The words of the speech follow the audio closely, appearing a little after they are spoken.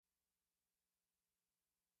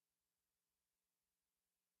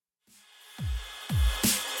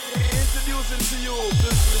Introducing to you,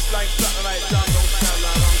 this is like satellite jungle style.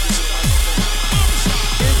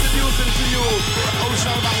 Introducing to you,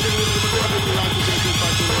 Ocean Bang with the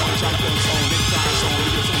champion sound, big time sound,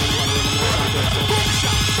 we get some one of the more champion sound. Boom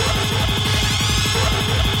shot.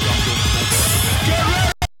 Get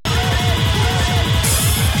ready. Get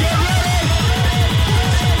ready. Get ready.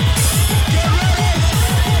 Get ready, 'cause here we go.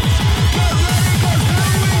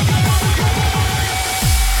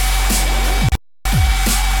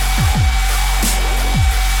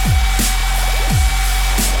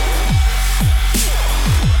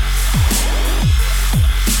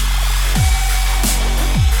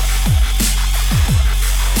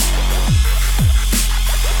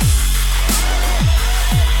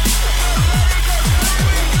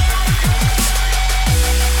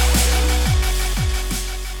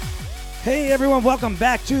 Hey everyone, welcome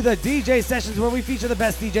back to the DJ Sessions where we feature the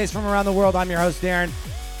best DJs from around the world. I'm your host, Darren.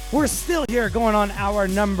 We're still here going on our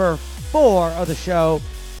number 4 of the show,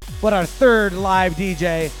 but our third live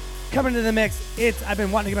DJ coming to the mix. I've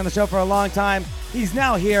been wanting to get on the show for a long time. He's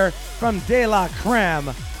now here from De La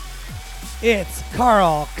Creme. It's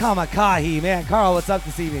Karl Kamakahi. Man, Karl, what's up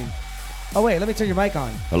this evening? Oh wait, let me turn your mic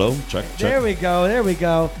on. Hello, check. There we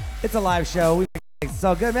go. It's a live show.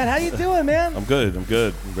 So good, man. How you doing, man? I'm good. I'm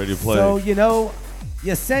ready to play. So,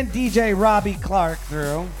 you sent DJ Robbie Clark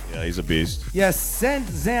through. Yeah, he's a beast. You sent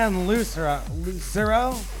Zan Lucero,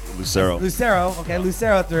 okay,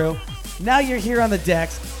 Lucero through. Now you're here on the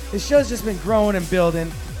decks. The show's just been growing and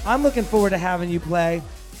building. I'm looking forward to having you play.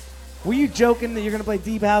 Were you joking that you're going to play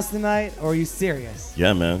Deep House tonight, or are you serious?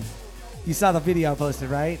 Yeah, man. You saw the video I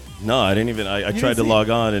posted, right? No, I didn't even. I tried to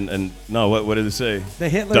log on and no. What did it say? The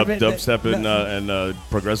Hitler dubstep and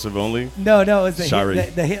progressive only. No, it was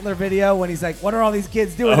the Hitler video when he's like, "What are all these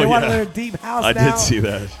kids doing? They want to learn Deep House I now." did see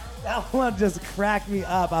that. That one just cracked me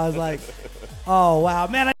up. I was like, "Oh wow,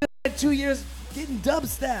 man! I just had 2 years getting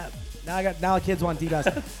dubstep. Now kids want Deep House."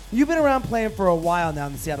 You've been around playing for a while now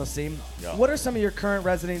in the Seattle scene. Yeah. What are some of your current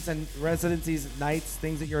residencies, nights,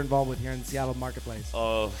 things that you're involved with here in the Seattle marketplace?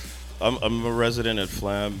 I'm a resident at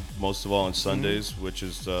Flam most of all on Sundays, which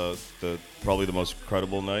is probably the most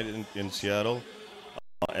credible night in Seattle,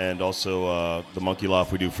 and also the Monkey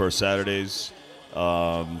Loft we do first Saturdays.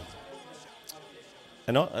 And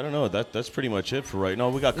I don't know. That's pretty much it for right now.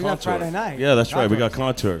 We got Contour. Got Friday night. Yeah, that's right. We got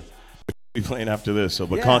Contour. We'll be playing after this.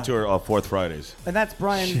 But Contour fourth Fridays. And that's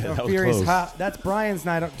Brian Furious. That's Brian's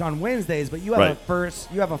night on Wednesdays. But you have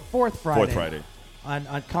a fourth Friday. Fourth Friday.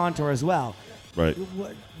 On Contour as well. Right.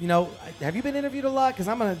 Have you been interviewed a lot? Because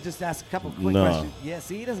I'm going to just ask a couple quick questions. Yeah,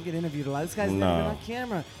 see, he doesn't get interviewed a lot. This guy's never been on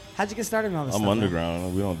camera. How'd you get started on all this stuff? I'm underground.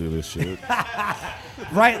 Man? We don't do this shit.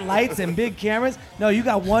 Bright lights and big cameras? No, you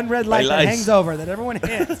got one red light that hangs over that everyone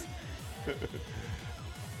hits.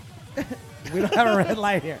 We don't have a red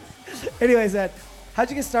light here. Anyways, how'd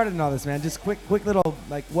you get started in all this, man? Just quick little,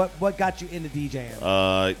 like, what got you into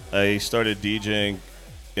DJing? I started DJing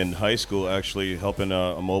in high school, actually helping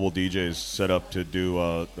a mobile DJs set up to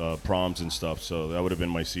do proms and stuff. So that would have been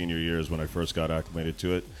my senior years when I first got acclimated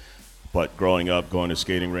to it. But growing up, going to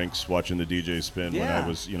skating rinks, watching the DJ spin when I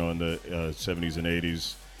was, in the 70s and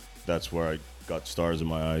 80s, that's where I got stars in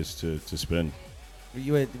my eyes to spin.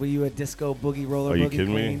 Were you a disco boogie roller? Are you boogie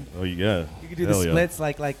kidding queen? me? Oh yeah. You could do the splits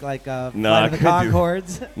like no, Flight of the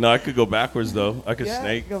Conchords. No, I could go backwards though. I could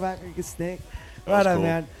snake. You go back. You could snake. Right on, cool.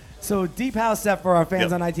 Man. So Deep House set for our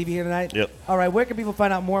fans on ITV here tonight. Yep. All right, where can people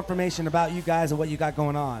find out more information about you guys and what you got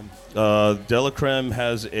going on? De La Creme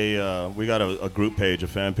has we got a group page, a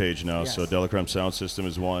fan page now. Yes. So De La Creme Sound System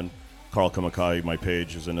is one. Karl Kamakahi, my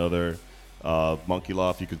page, is another. Monkey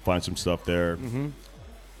Loft, you can find some stuff there. Mm-hmm.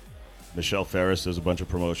 Michelle Ferris does a bunch of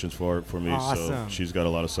promotions for me. Awesome. So she's got a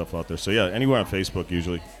lot of stuff out there. So yeah, anywhere on Facebook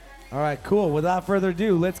usually. All right, cool. Without further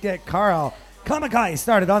ado, let's get Karl Kamakahi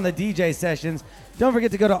started on the DJ Sessions. Don't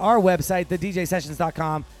forget to go to our website,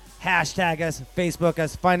 thedjsessions.com. Hashtag us, Facebook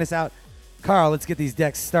us, find us out. Karl, let's get these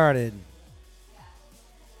decks started.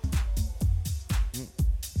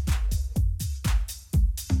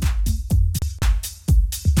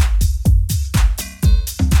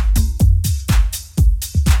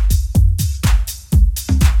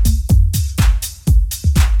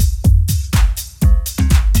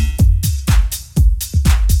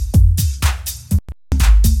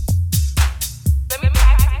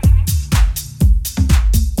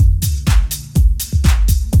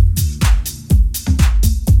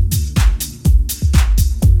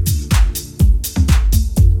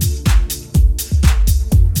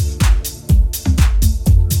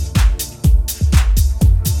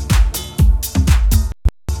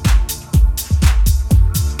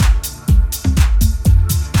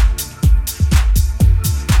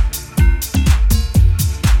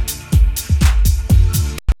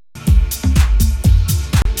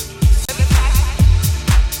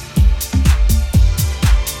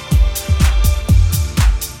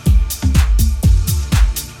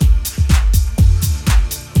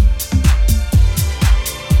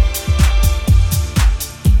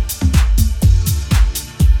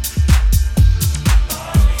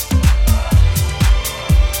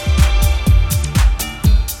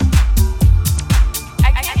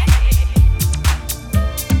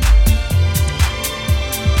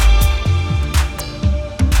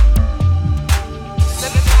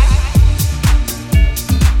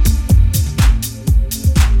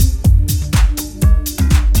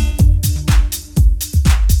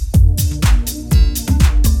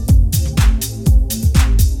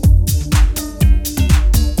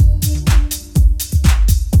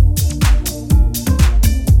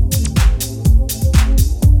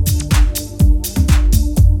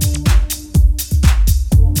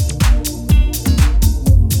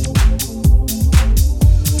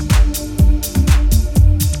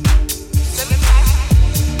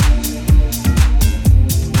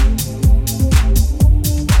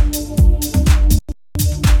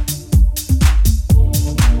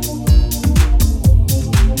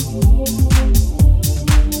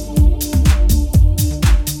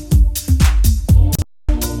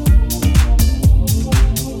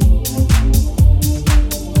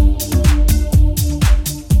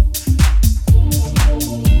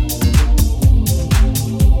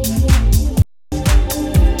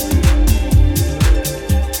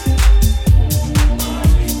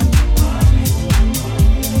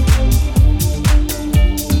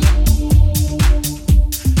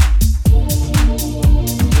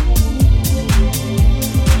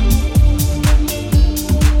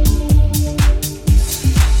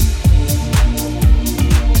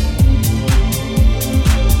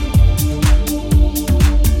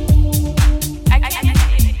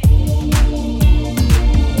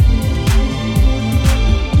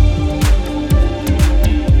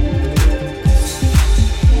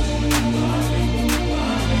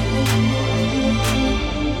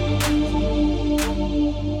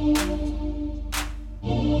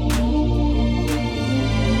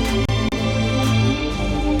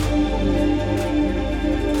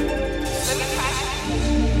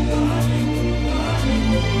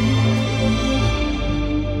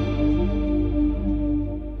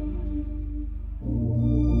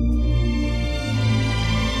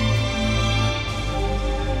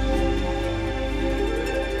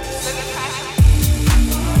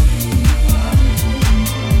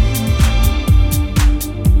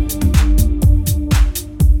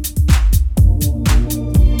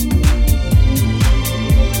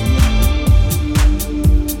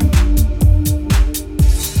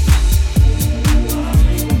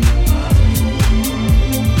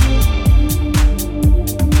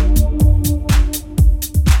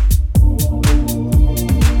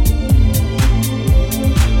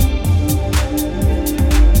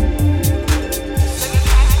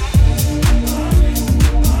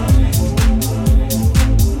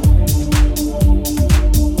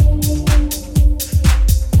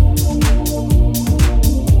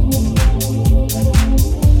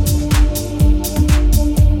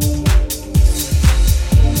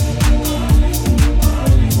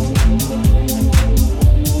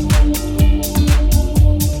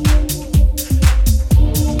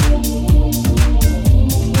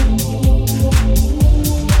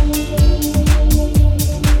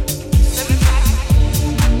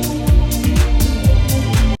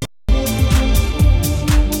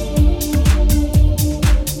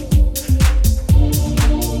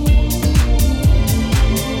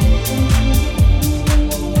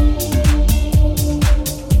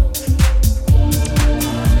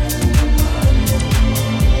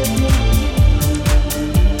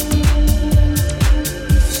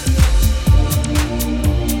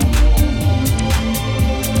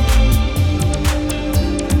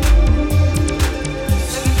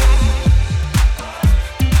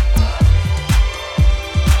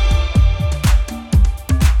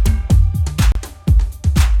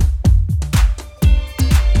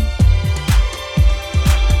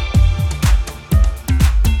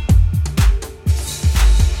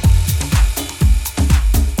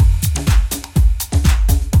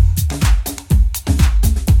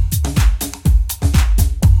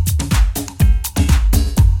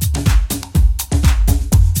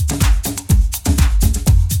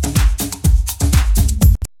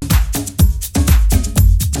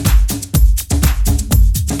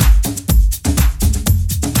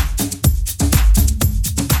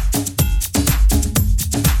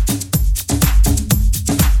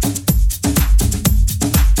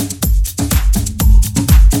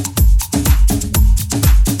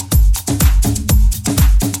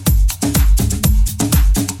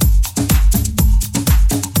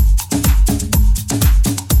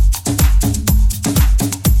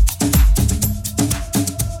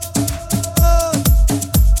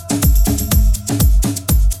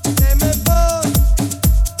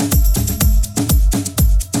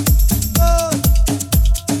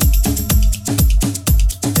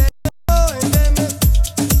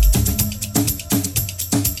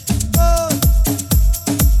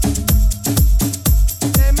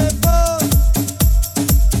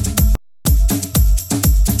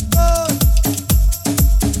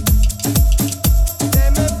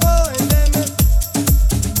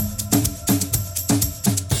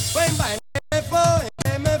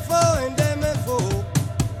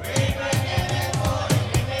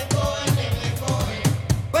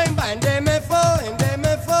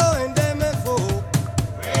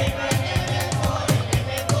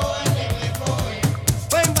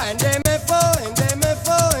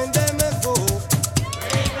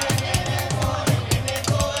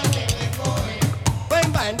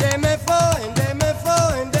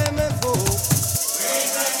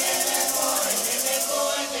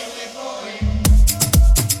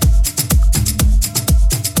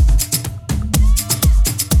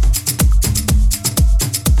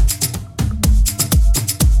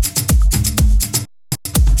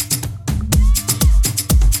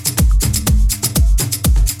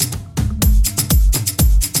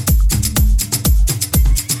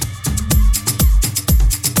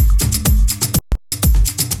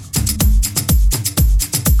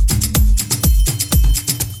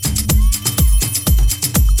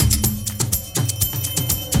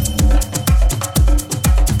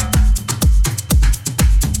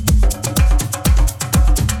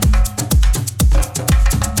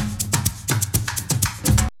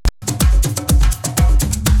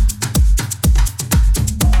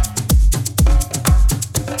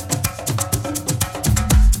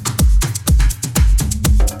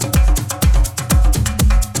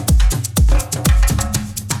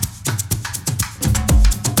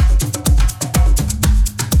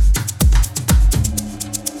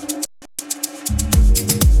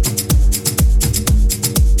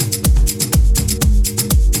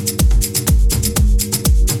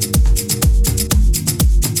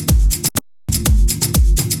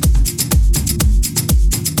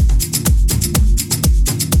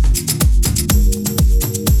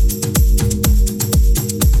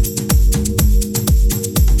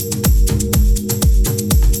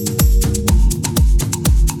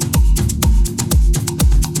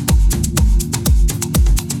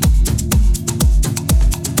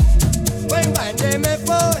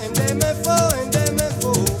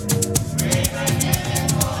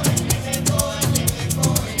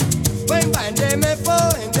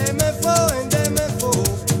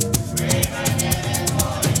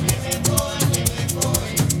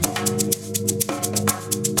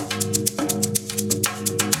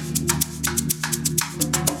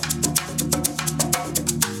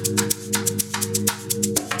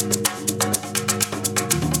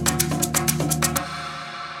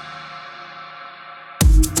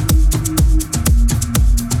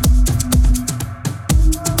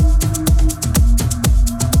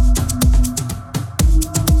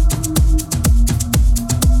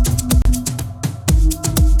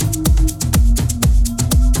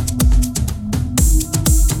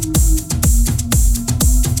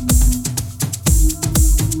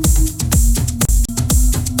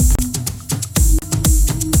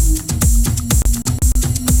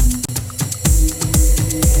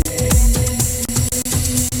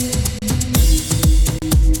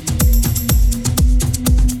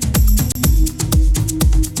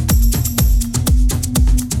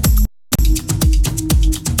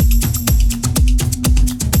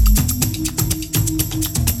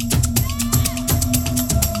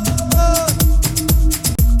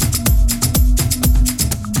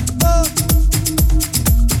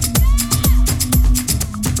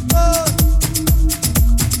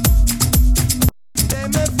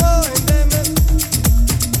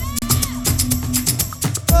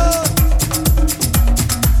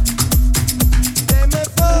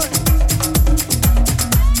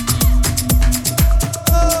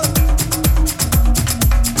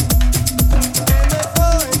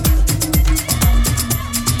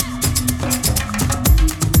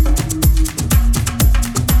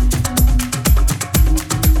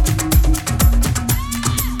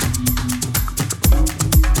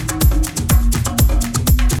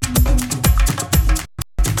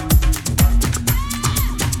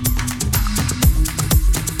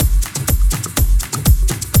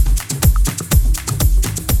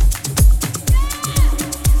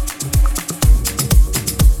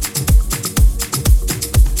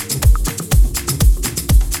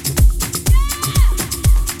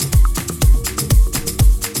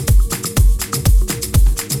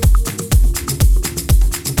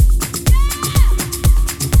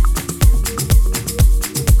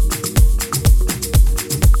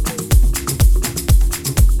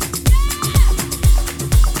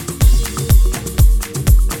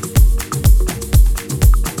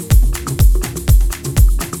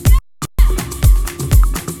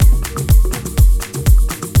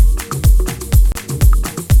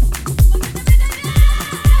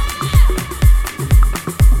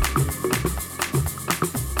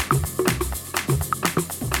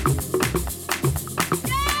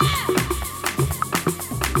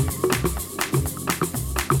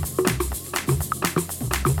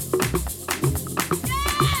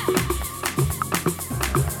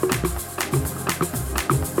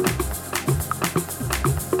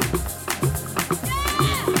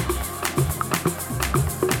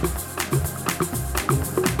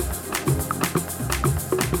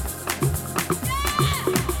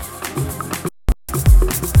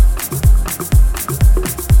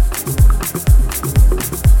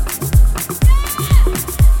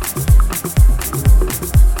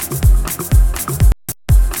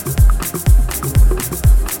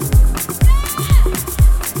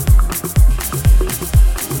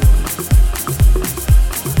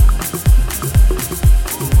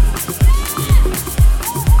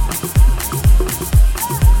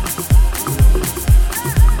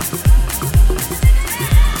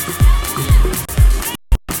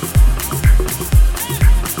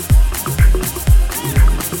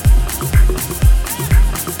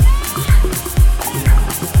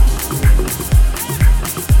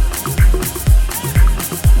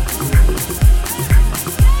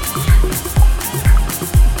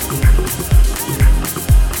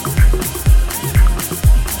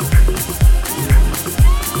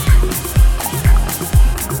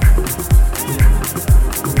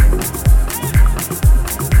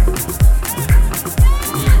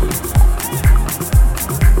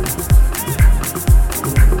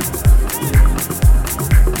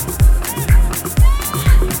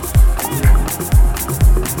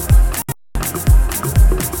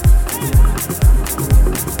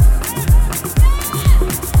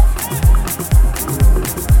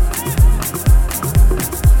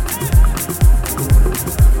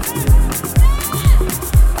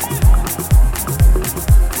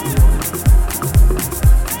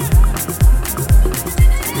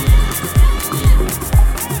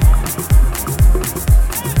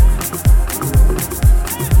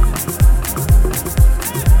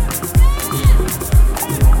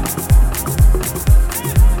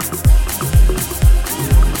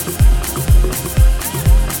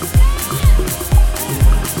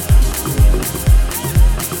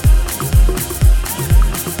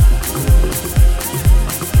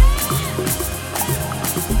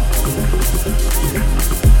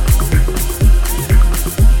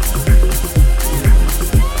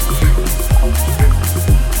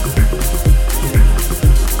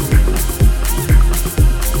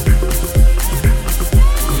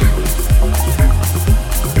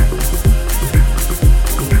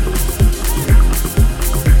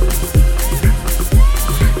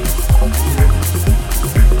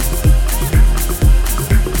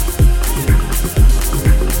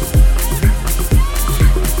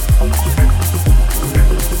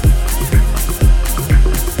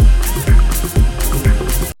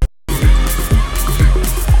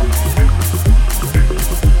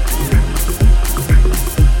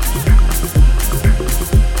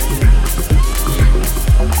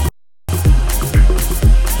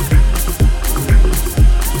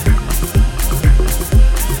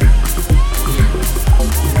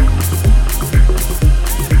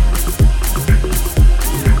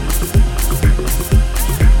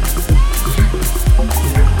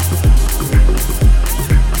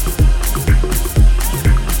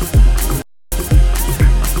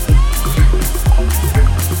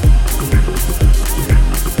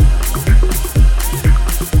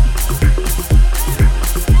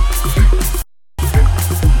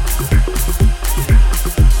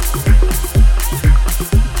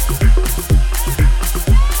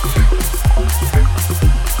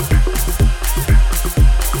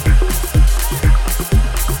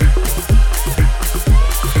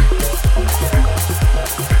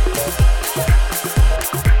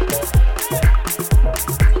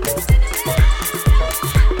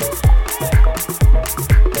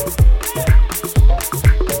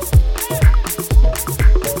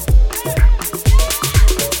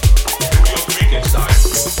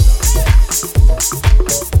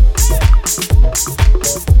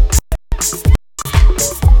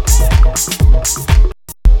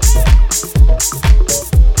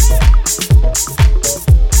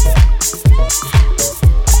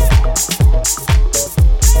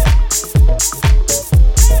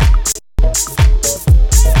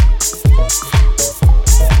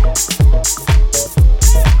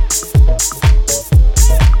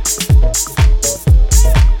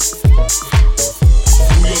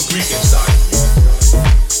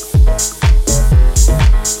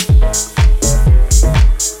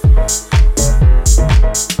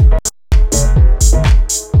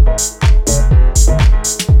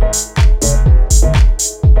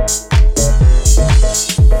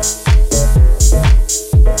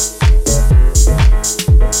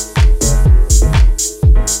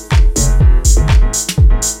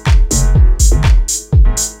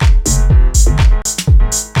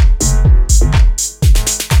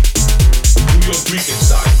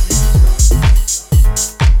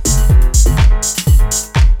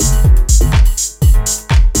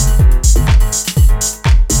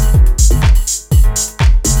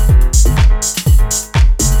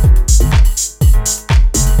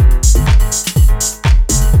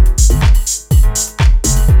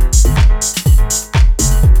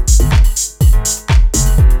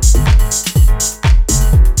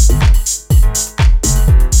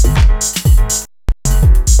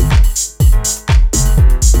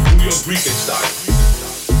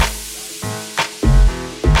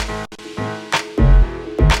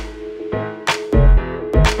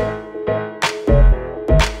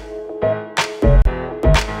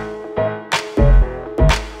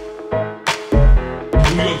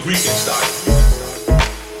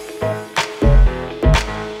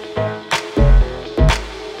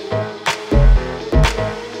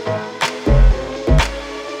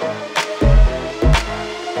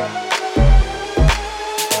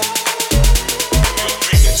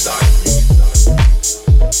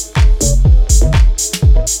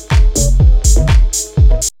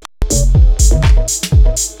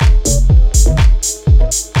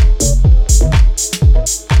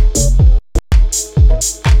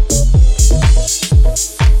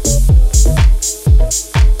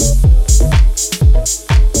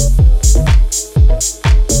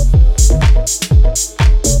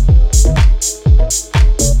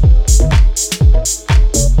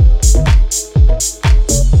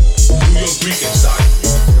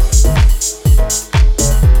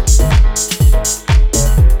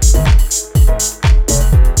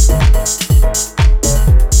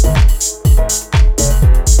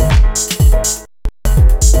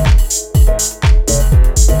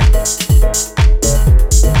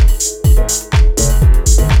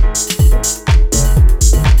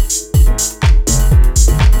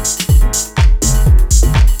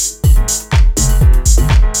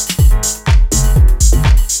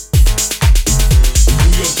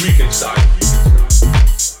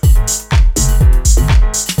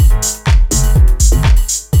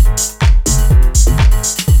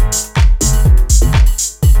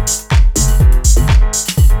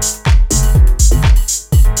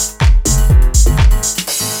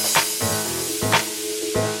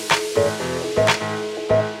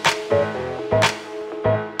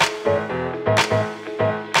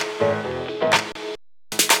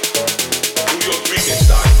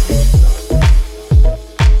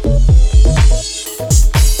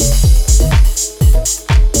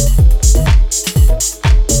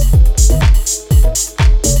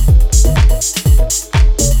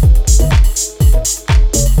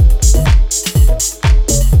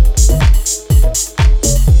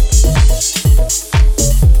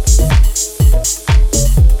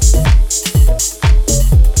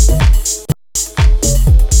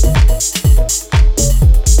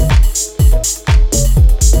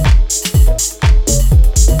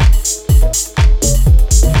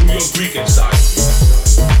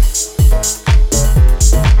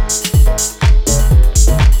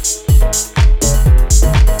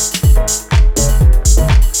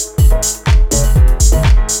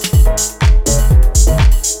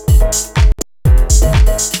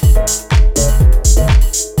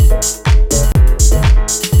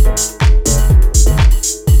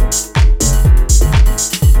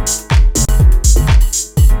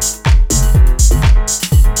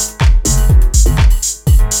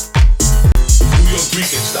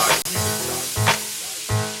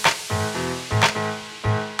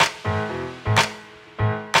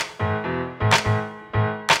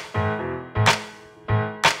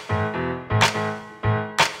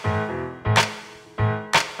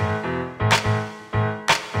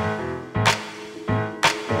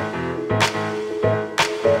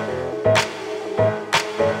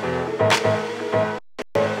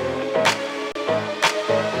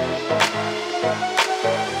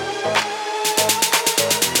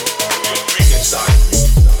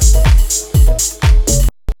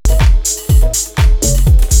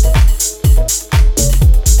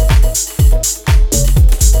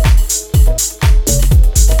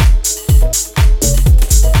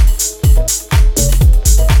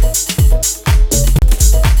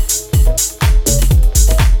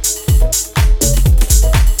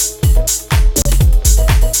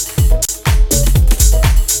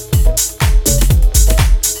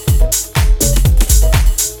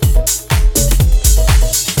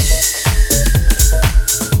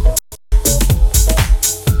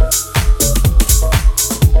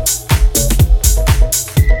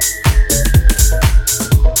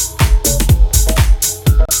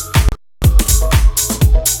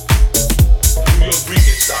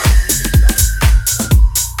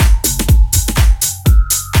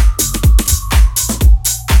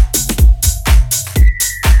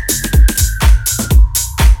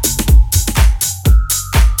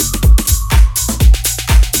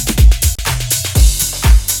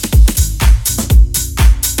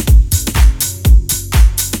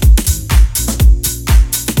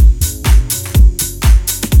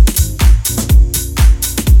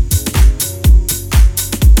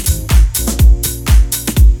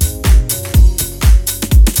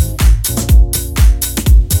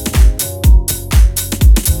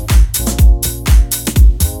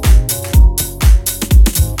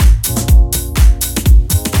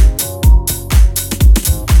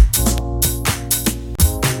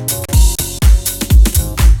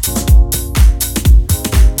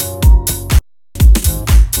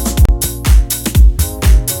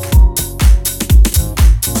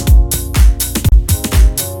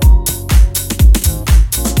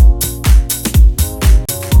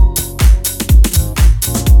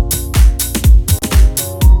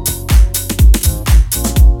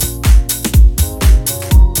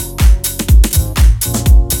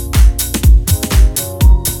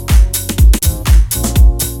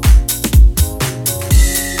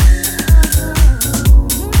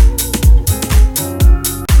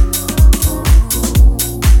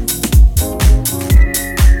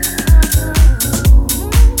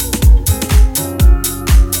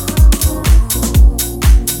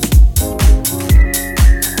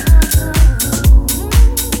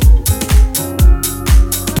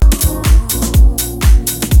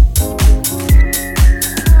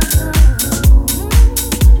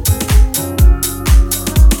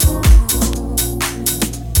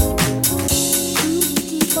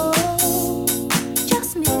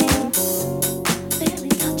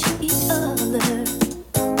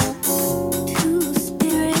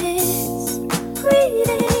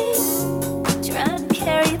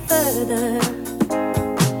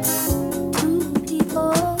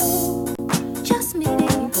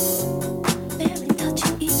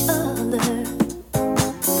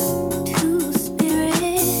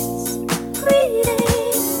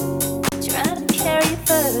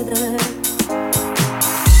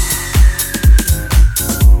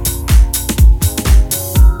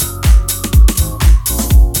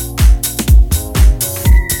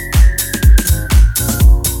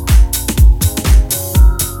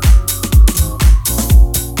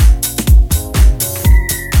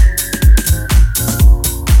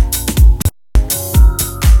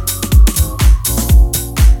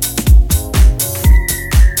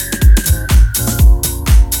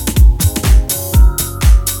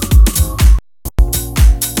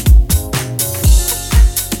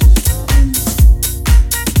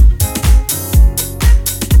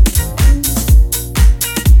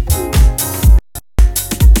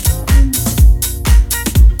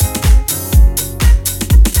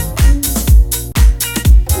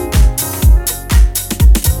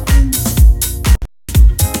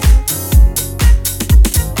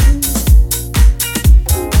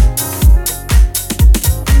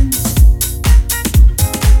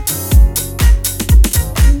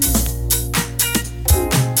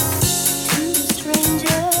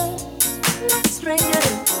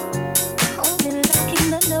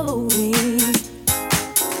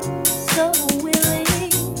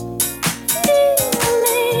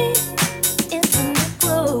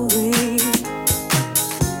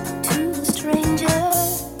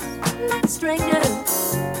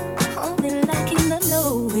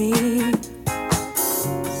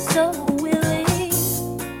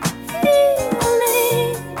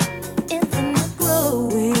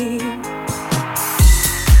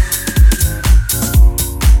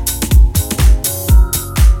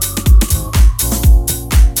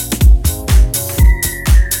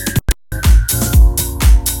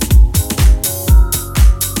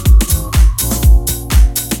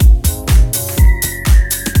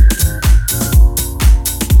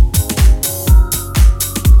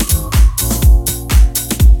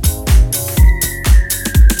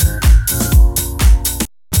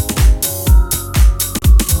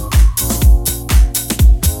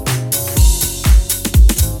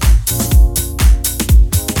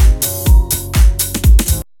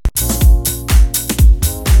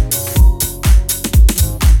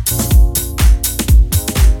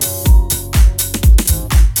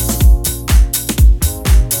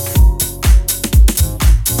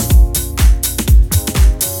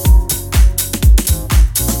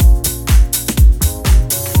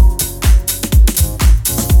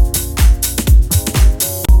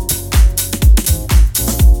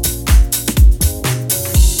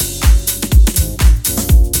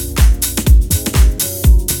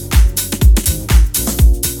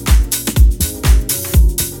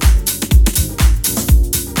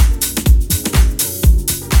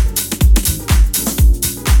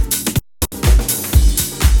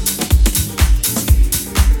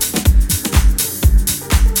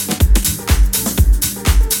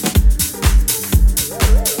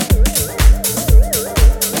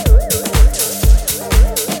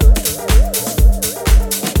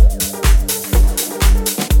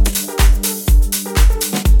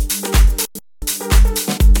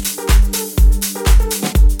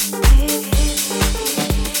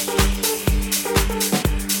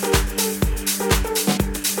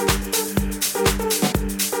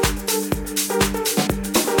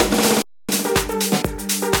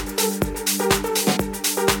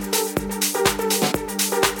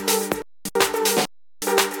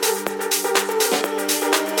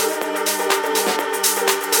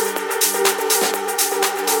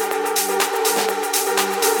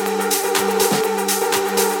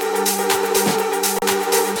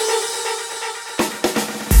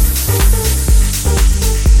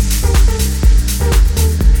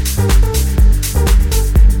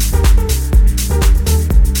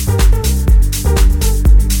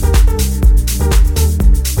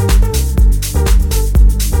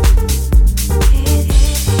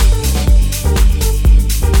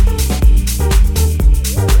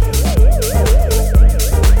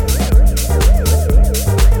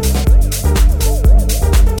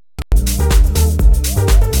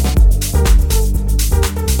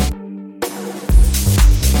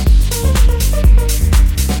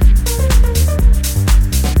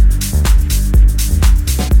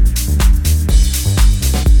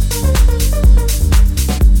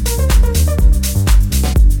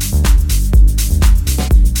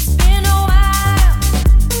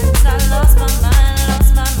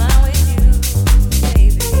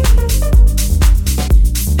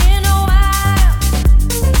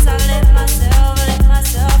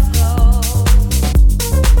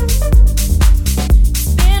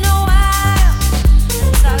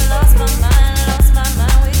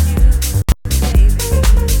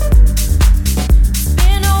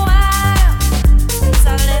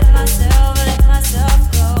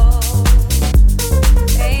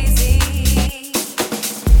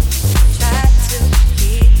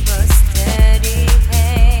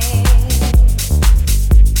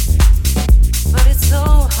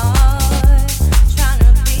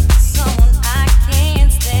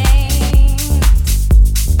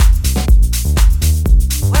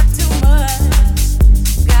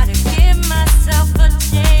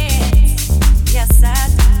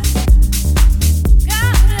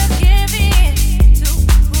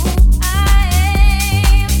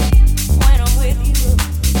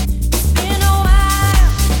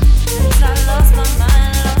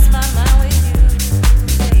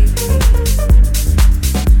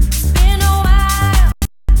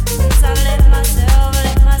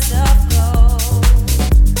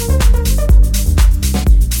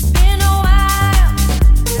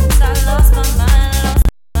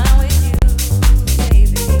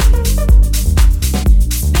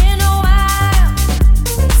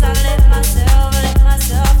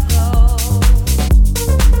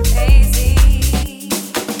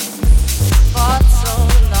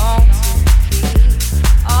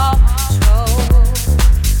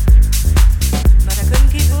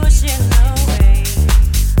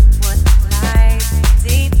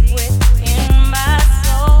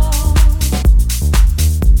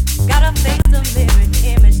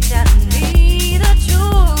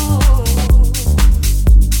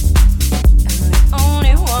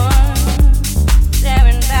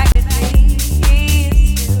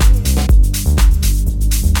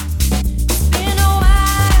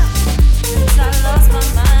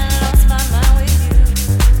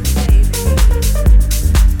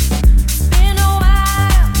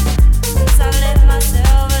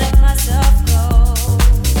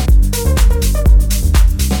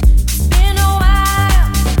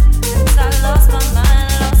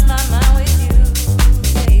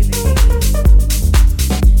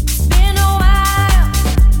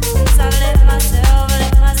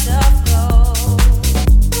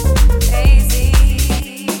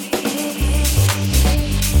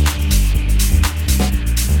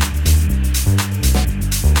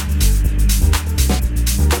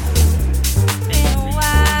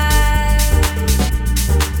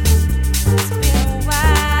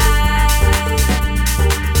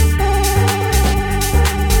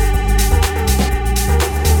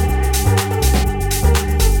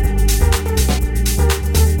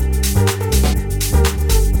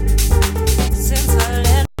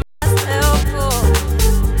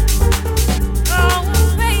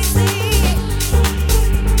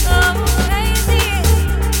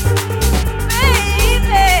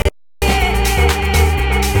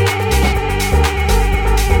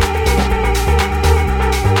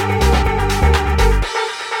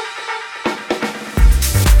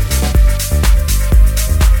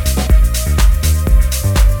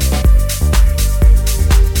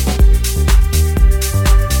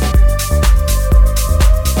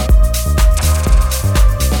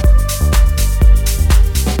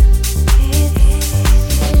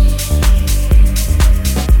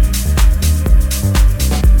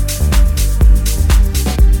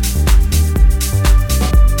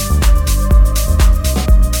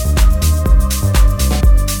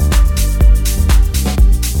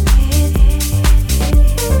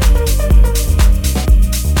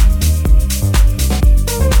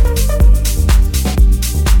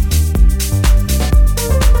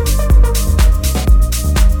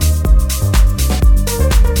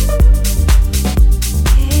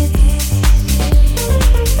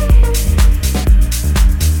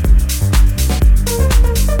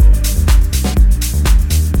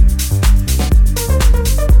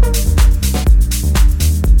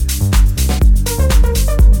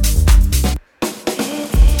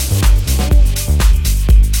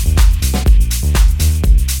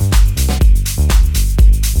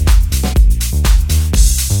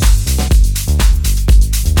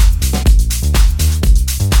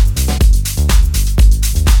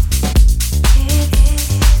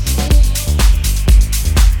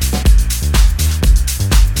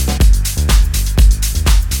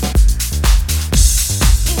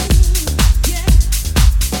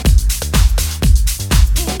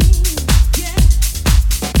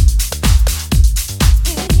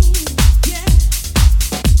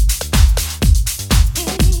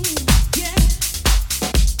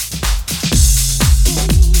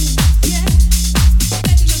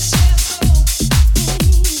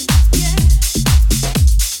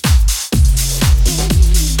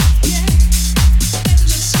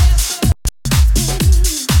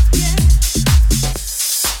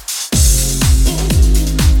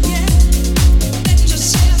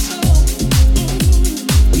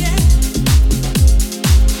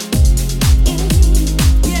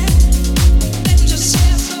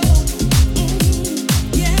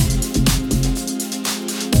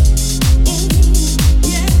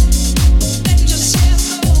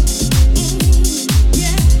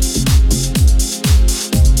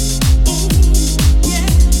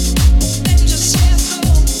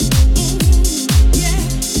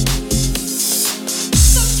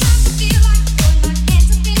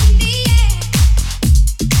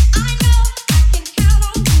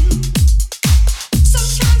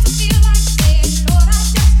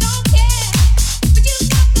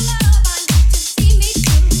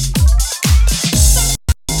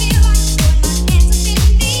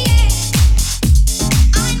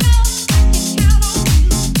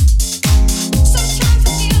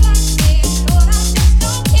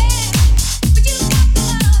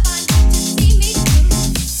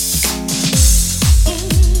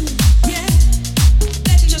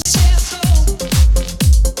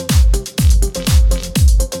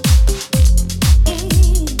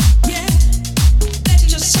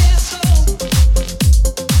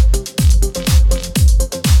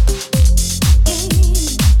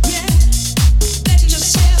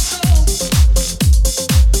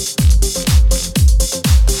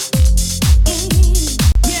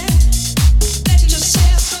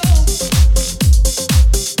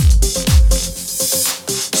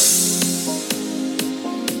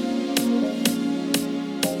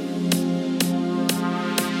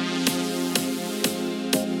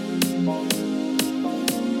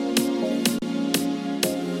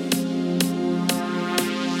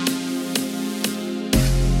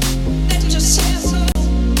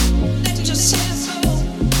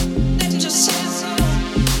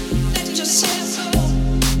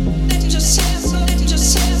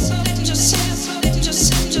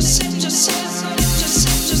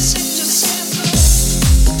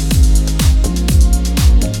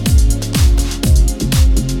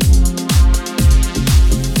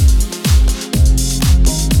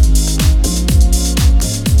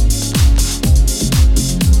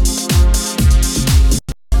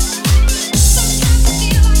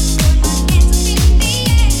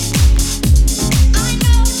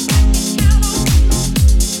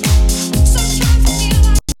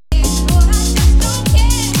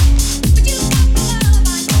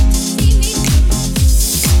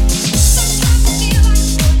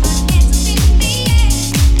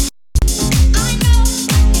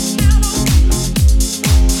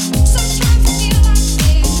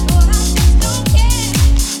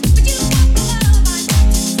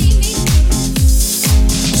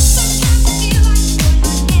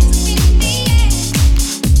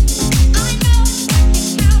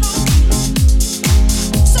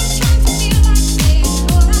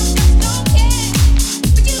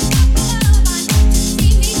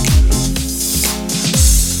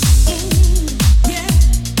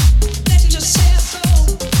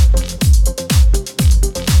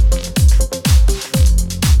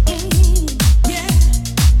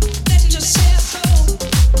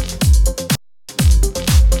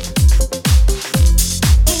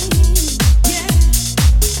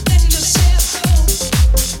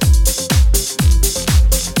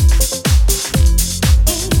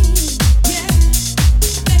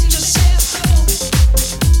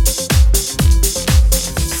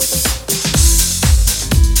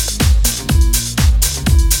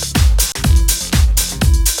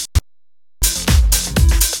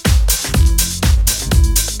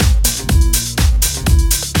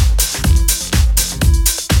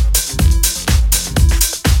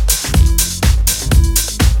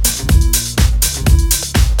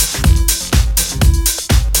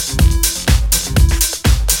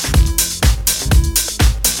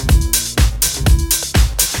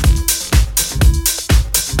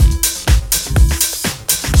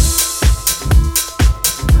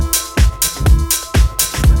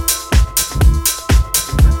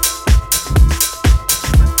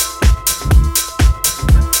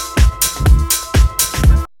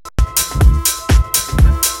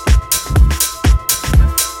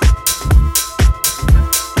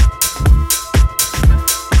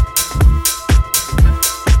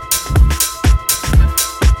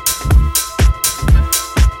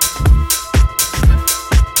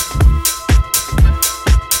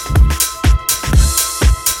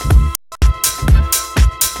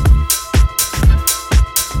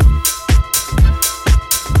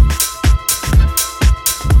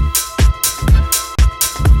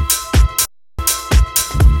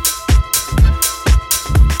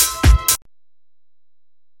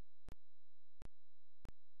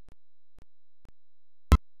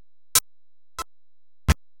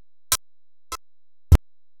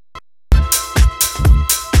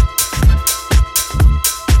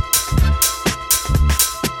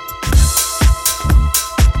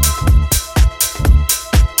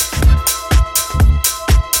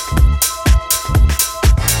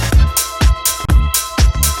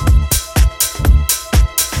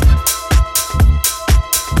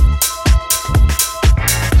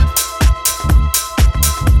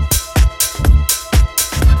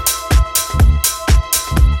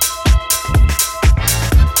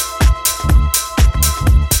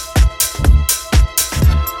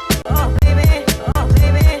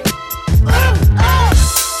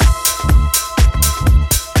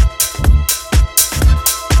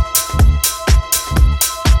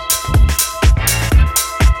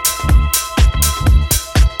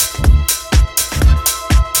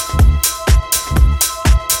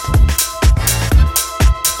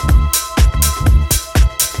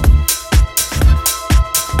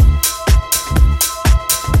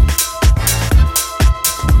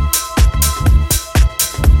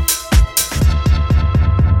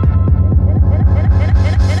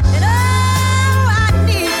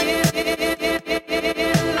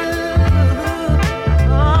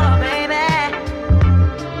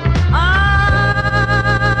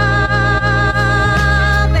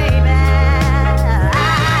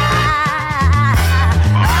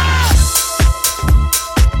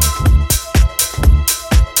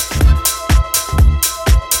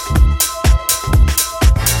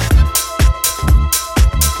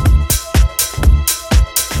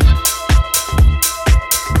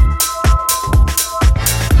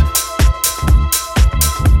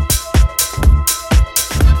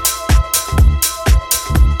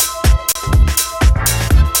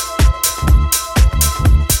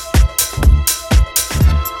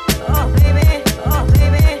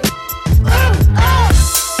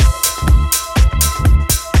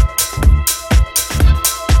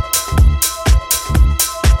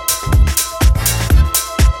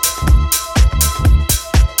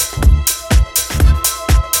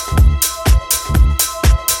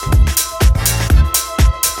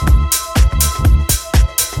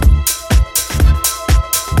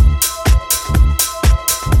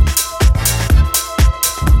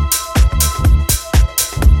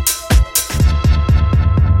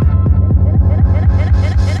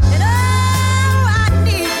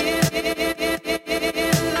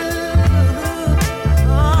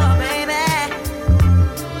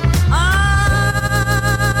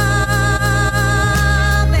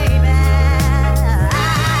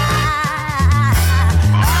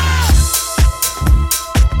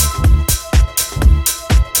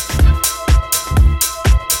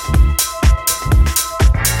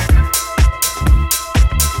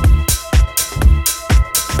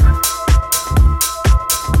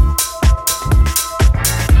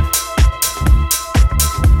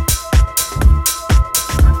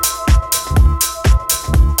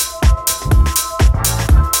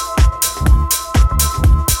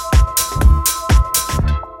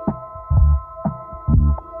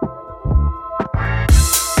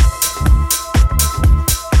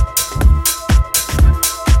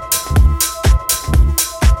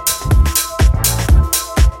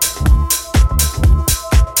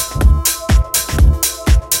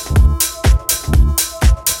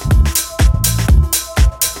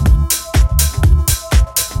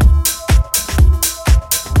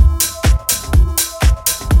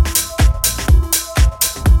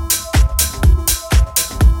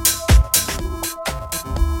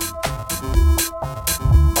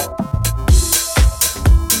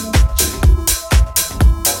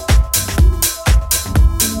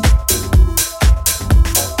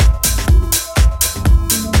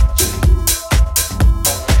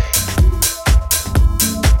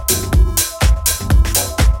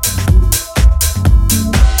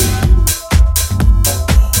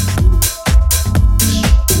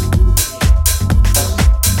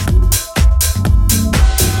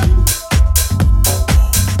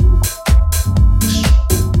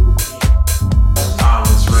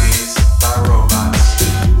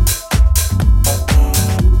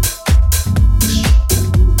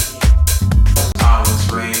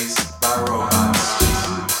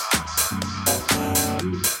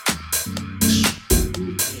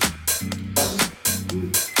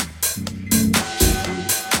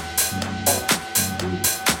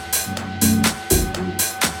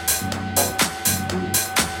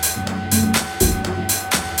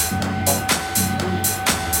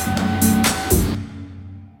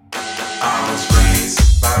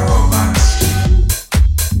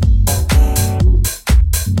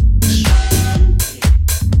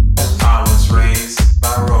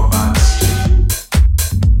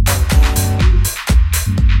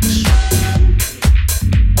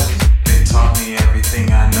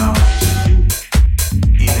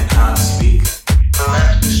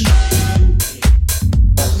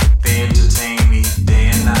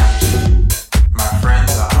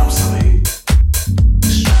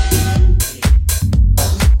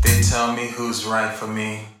 who's right for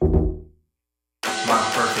me. My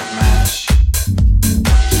perfect match.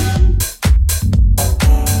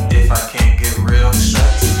 If I can't get real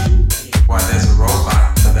sex, why there's a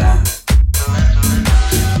robot for that.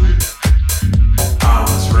 I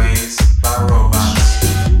was raised by robots.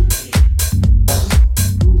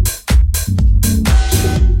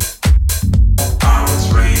 I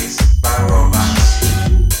was raised by robots.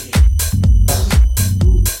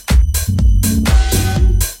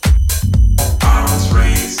 I was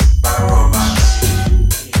raised by robots.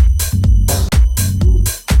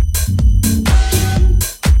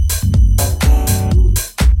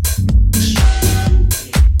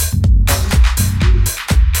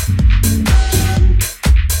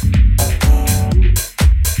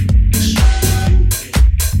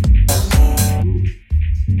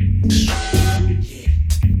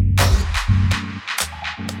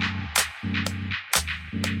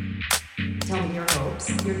 Tell me your hopes,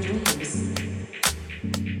 your dreams.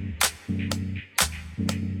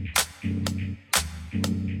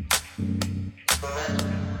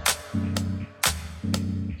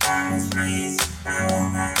 I was raised by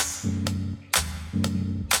robots.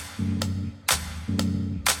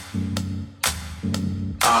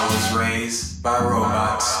 I was raised by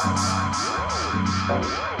robots.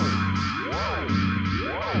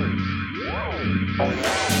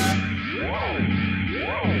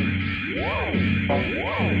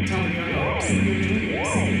 Tell me your hopes, your dreams.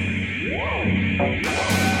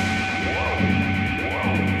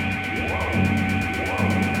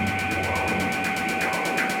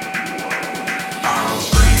 I was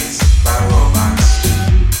raised by robots.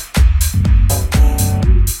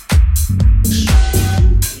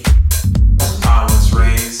 I was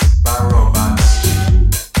raised by robots.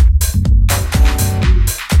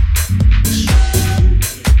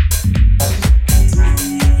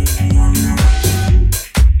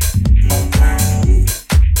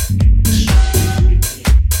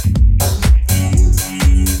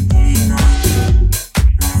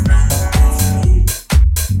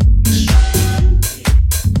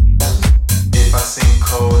 If I seem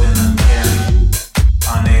cold and uncaring,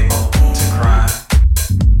 unable to cry,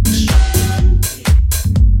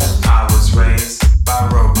 I was raised by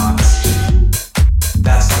robots.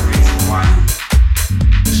 That's the reason why.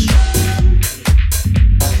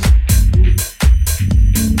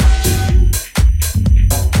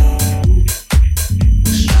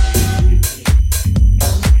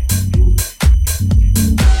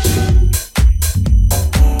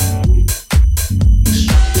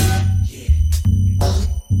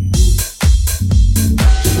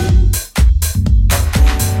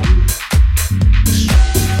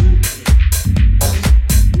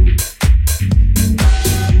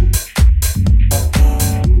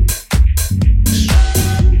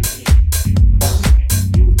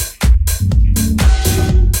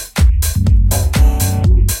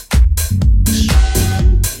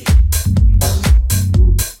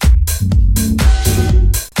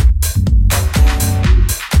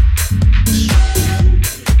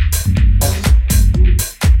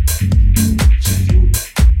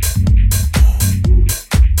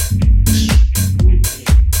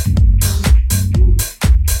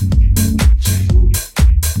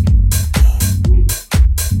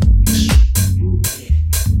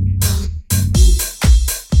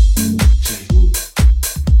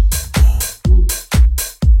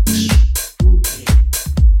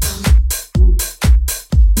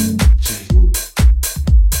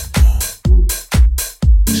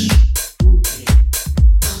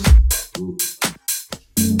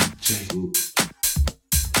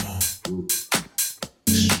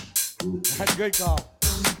 Good call.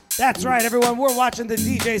 That's right, everyone. We're watching the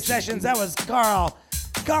DJ sessions. That was Karl,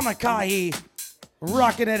 Kamakahi,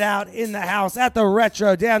 rocking it out in the house at the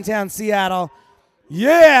Retro, downtown Seattle.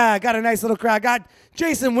 Yeah, got a nice little crowd. Got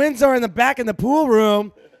Jason Windsor in the back in the pool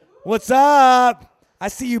room. What's up? I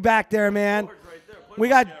see you back there, man. We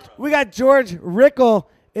got George Rickle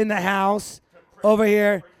in the house over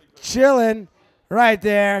here, chilling right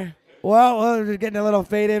there. Well, we're getting a little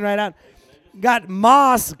fade in right out. Got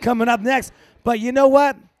Moss coming up next. But you know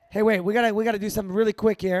what? Hey, wait, we gotta do something really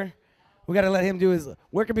quick here. We gotta let him do his.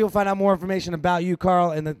 Where can people find out more information about you,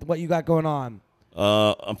 Karl, and what you got going on?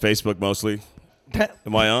 On Facebook mostly.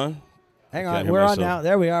 Am I on? Hang on, we're on now.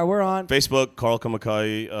 There we are. We're on Facebook, Karl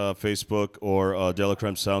Kamakahi, Facebook, or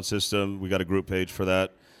Delacreme Sound System. We got a group page for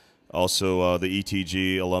that. Also, the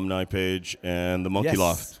ETG alumni page and the Monkey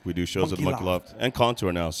Loft. We do shows at the Monkey Loft and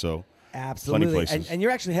Contour now, so absolutely. plenty places. And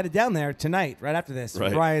you're actually headed down there tonight, right after this, for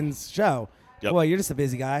Right. Brian's show. Yep. Boy, you're just a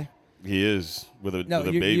busy guy. He is with a No, with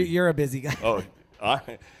a baby. you're a busy guy. Oh,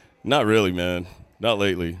 not really, man. Not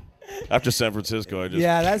lately. After San Francisco, I just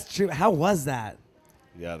Yeah, that's true. How was that?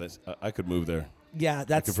 yeah. I could move there. Yeah,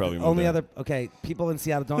 that's could probably the move only there. other. Okay, people in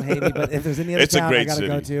Seattle don't hate me, but if there's any other It's a town I great gotta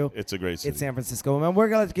go city. to, It's a great city. it's San Francisco. Man, we're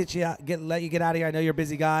gonna get you out, let you get out of here. I know you're a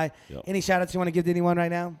busy guy. Yep. Any shout outs you want to give to anyone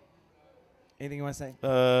right now? Anything you want to say?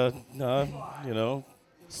 No,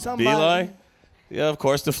 Somebody. Beeline. Yeah, of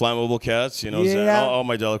course, the Flammable Cats. You know, Yeah. all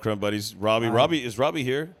my Delacrumb buddies. Robbie, is Robbie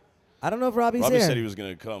here? I don't know if Robbie's Robbie here. said he was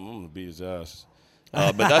gonna come. I'm gonna beat his ass.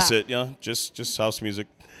 But that's it. Yeah, just house music.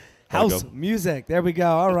 How'd it House go? music. There we go.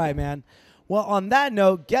 All right, man. Well, on that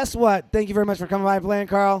note, guess what? Thank you very much for coming by and playing,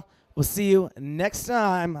 Karl. We'll see you next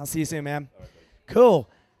time. I'll see you soon, man. Cool.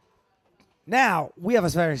 Now, we have a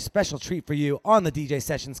very special treat for you on the DJ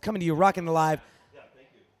sessions coming to you rocking the live.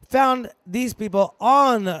 Found these people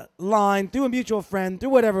online through a mutual friend, through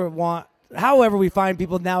whatever we want, however we find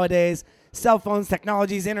people nowadays, cell phones,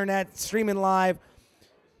 technologies, internet, streaming live.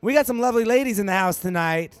 We got some lovely ladies in the house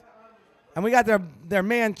tonight, and we got their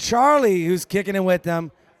man Charlie who's kicking it with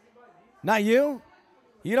them. Not you?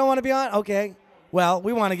 You don't want to be on? Okay. Well,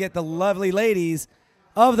 we want to get the lovely ladies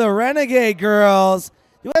of the Renegade Girls.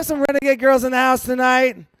 Do we have some Renegade Girls in the house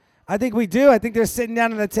tonight? I think we do. I think they're sitting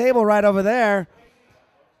down at the table right over there.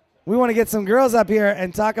 We want to get some girls up here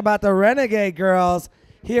and talk about the Renegade Girls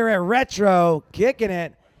here at Retro, kicking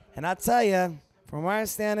it. And I'll tell you, from where I'm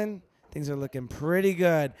standing, things are looking pretty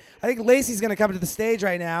good. I think Lacey's going to come to the stage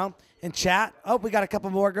right now and chat. Oh, we got a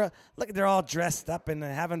couple more girls. Look, they're all dressed up and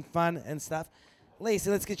having fun and stuff.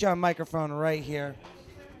 Lacey, let's get you on microphone right here.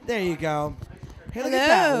 There you go. Hey, look at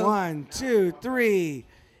that. Hello. 1, 2, 3.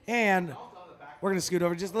 And we're going to scoot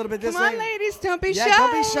over just a little bit this Come way. on, ladies, don't be Yeah, shy.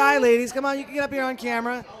 don't be shy, ladies. Come on, you can get up here on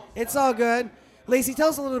camera. It's all good. Lacey, tell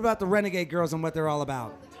us a little bit about the Renegade Girls and what they're all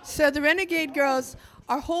about. So the Renegade Girls,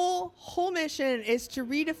 our whole mission is to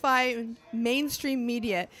redefine mainstream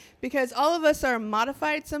media because all of us are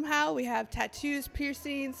modified somehow. We have tattoos,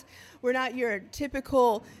 piercings. We're not your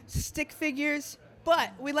typical stick figures.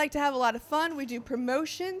 But we like to have a lot of fun. We do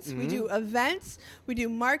promotions, we do events, we do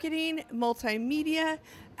marketing, multimedia,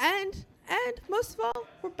 and most of all,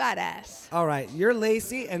 we're badass. All right, you're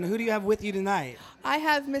Lacey, and who do you have with you tonight? I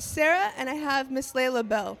have Miss Sarah and I have Miss Layla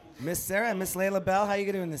Bell. Miss Sarah and Miss Layla Bell. How you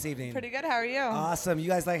doing this evening? Pretty good. How are you? Awesome. You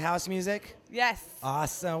guys like house music? Yes.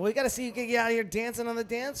 Awesome. We got to see you get out here dancing on the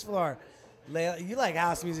dance floor. Layla, you like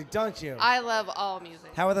house music, don't you? I love all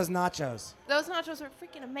music. How are those nachos? Those nachos are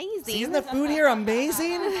freaking amazing. See, isn't the food here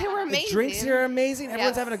amazing? They were The amazing. drinks here are amazing.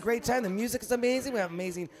 Everyone's Yes. having a great time. The music is amazing. We have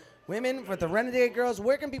amazing women with the Renegade Girls.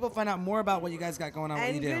 Where can people find out more about what you guys got going on? What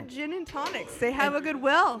And you do? good gin and tonics. They have a good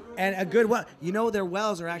well. And a good well. You know their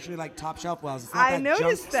wells are actually like top shelf wells. It's not I that junk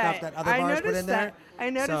noticed that. stuff that other I bars put in noticed there. that. I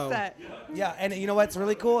noticed So, that. Yeah, and you know what's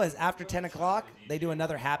really cool is after 10 o'clock, they do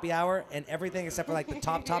another happy hour, and everything except for like the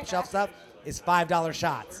top shelf stuff is $5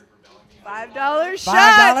 shots. $5 shots.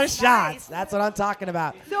 $5 shots. That's what I'm talking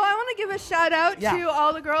about. So I want to give a shout out Yeah. to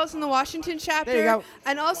all the girls in the Washington chapter There you go.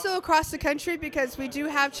 and also across the country because we do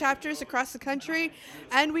have chapters across the country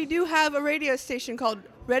and we do have a radio station called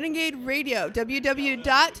Renegade Radio,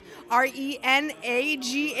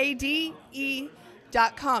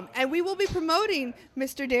 www.renagade.com. And we will be promoting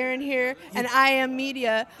Mr. Darren here and I Am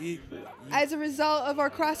Media as a result of our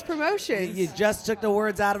cross promotions. You just took the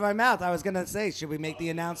words out of my mouth. I was going to say, should we make the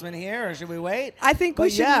announcement here or should we wait? I think we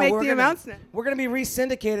But should yeah, make we're the gonna- announcement. We're going to be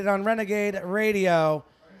re-syndicated on Renegade Radio.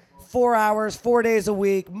 4 hours, 4 days a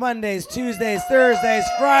week, Mondays, Tuesdays, Thursdays,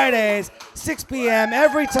 Fridays, 6 p.m.,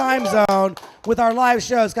 every time zone, with our live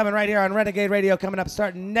shows coming right here on Renegade Radio coming up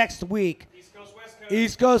starting next week.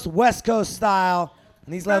 East Coast, West Coast style.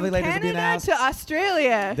 And these lovely From ladies will be in the Canada house. to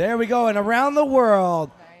Australia. There we go, and around the world.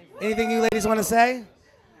 Anything you ladies want to say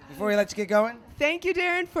before we let you get going? Thank you,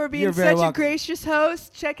 Darren, for being You're very such a welcome. gracious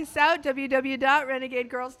host. Check us out,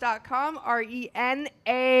 www.renegadegirls.com, RENAGADE.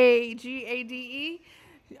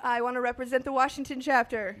 I want to represent the Washington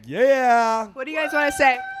chapter. Yeah. What do you guys want to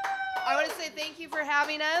say? I want to say thank you for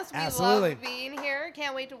having us. We Absolutely. love being here.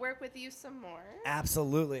 Can't wait to work with you some more.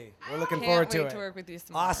 Absolutely. We're looking Can't forward to wait it. to work with you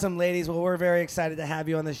some more. Awesome, ladies. Well, we're very excited to have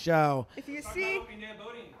you on the show. If you see...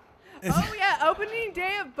 Oh, yeah, opening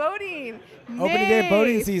day of boating. Opening day of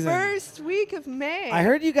boating season. First week of May. I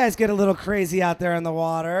heard you guys get a little crazy out there in the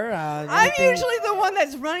water. I'm Anything- usually the one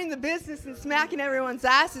that's running the business and smacking everyone's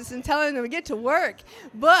asses and telling them to get to work.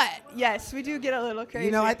 But, yes, we do get a little crazy.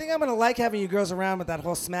 You know, I think I'm going to like having you girls around with that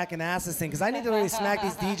whole smacking asses thing because I need to really smack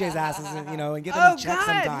these DJs' asses and, and get them Oh, in check God.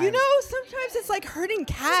 sometimes. You know, sometimes it's like hurting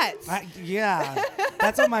cats. Yeah.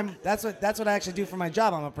 That's what I actually do for my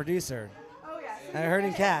job. I'm a producer. Oh, yeah. I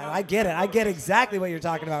hurting cat. I get it. I get exactly what you're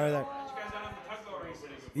talking about right there.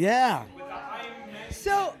 Yeah.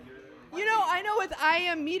 So, I know with I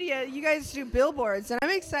Am Media, you guys do billboards, and I'm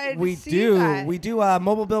excited We to see that. We do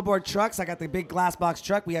mobile billboard trucks. I got the big glass box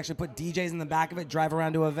truck. We actually put DJs in the back of it, drive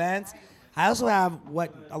around to events. I also have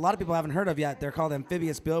what a lot of people haven't heard of yet. They're called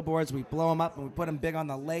amphibious billboards. We blow them up and we put them big on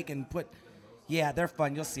the lake and put. Yeah, they're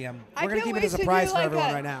fun. You'll see them. We're gonna keep it as a surprise for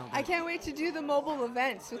everyone right now. I can't wait to do the mobile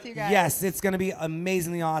events with you guys. Yes, it's gonna be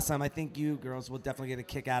amazingly awesome. I think you girls will definitely get a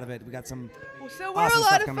kick out of it. We got some. So we're awesome a lot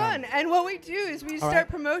stuff of coming fun, up. and what we do is we All start right.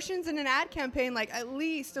 promotions and an ad campaign like at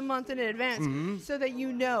least a month in advance, so that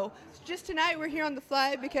you know. Just tonight we're here on the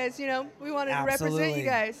fly because we wanted to represent you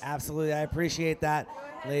guys. Absolutely, I appreciate that,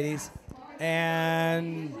 ladies.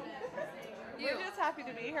 And We're just happy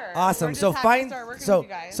to be here. awesome. We're just So happy to find start working so with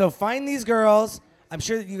you guys. so find these girls. I'm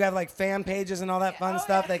sure that you have like fan pages and all that fun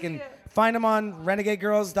stuff. They can find them on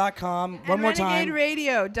renegadegirls.com. One more time.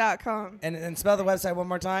 RenegadeRadio.com. And spell the website one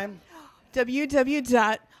more time.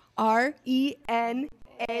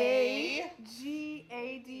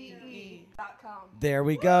 www.renegade.com. There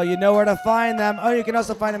we go. You know where to find them. Oh, you can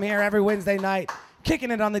also find them here every Wednesday night, kicking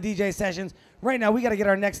it on the DJ sessions. Right now, we got to get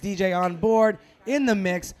our next DJ on board in the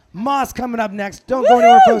mix. Moss coming up next. Don't go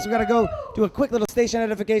anywhere, folks. We got to go do a quick little station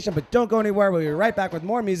identification, but don't go anywhere. We'll be right back with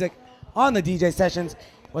more music on the DJ sessions,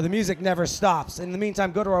 where the music never stops. In the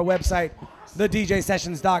meantime, go to our website,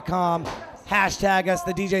 thedjsessions.com. Hashtag us,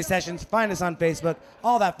 the DJ Sessions. Find us on Facebook.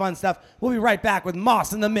 All that fun stuff. We'll be right back with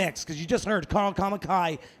Moss in the mix, because you just heard Karl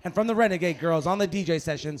Kamakahi and from the Renegade Girls on the DJ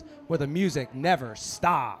Sessions, where the music never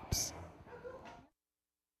stops.